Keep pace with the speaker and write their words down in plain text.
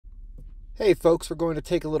Hey folks, we're going to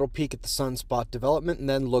take a little peek at the sunspot development and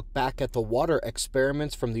then look back at the water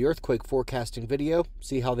experiments from the earthquake forecasting video,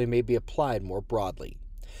 see how they may be applied more broadly.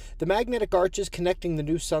 The magnetic arches connecting the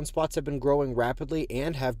new sunspots have been growing rapidly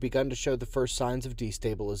and have begun to show the first signs of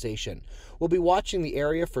destabilization. We'll be watching the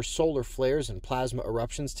area for solar flares and plasma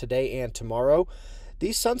eruptions today and tomorrow.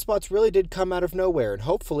 These sunspots really did come out of nowhere, and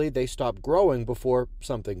hopefully they stop growing before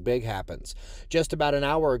something big happens. Just about an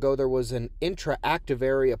hour ago, there was an intra-active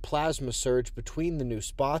area plasma surge between the new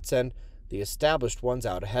spots and the established ones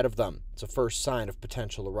out ahead of them. It's a first sign of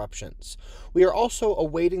potential eruptions. We are also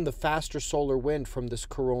awaiting the faster solar wind from this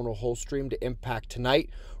coronal hole stream to impact tonight.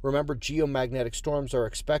 Remember, geomagnetic storms are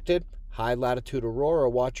expected. High-latitude aurora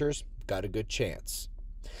watchers got a good chance.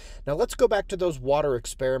 Now let's go back to those water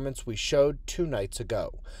experiments we showed 2 nights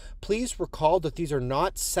ago. Please recall that these are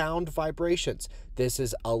not sound vibrations. This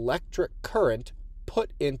is electric current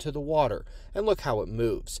put into the water, and look how it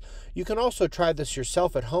moves. You can also try this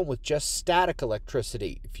yourself at home with just static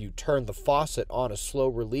electricity. If you turn the faucet on a slow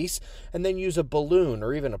release and then use a balloon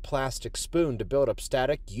or even a plastic spoon to build up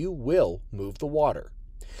static, you will move the water.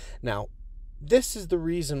 Now, this is the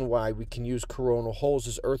reason why we can use coronal holes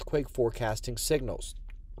as earthquake forecasting signals.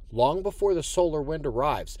 Long before the solar wind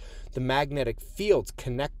arrives, the magnetic fields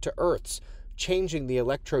connect to Earth's, changing the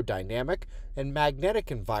electrodynamic and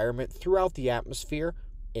magnetic environment throughout the atmosphere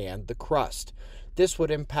and the crust. This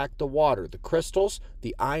would impact the water, the crystals,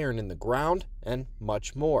 the iron in the ground, and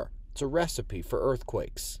much more. It's a recipe for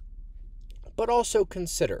earthquakes. But also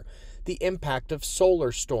consider the impact of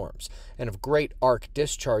solar storms and of great arc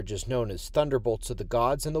discharges known as thunderbolts of the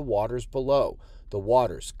gods in the waters below, the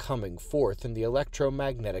waters coming forth in the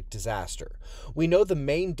electromagnetic disaster. We know the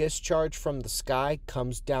main discharge from the sky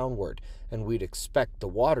comes downward, and we'd expect the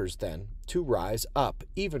waters then to rise up,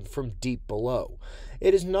 even from deep below.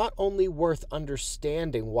 It is not only worth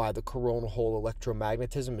understanding why the coronal hole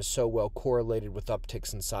electromagnetism is so well correlated with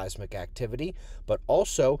upticks in seismic activity, but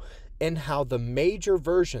also in how the major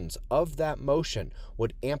versions of that motion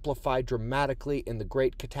would amplify dramatically in the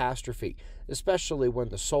Great Catastrophe, especially when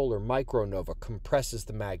the solar micronova compresses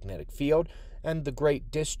the magnetic field and the great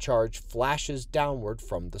discharge flashes downward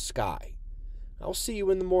from the sky. I'll see you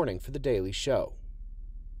in the morning for the daily show.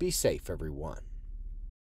 Be safe, everyone.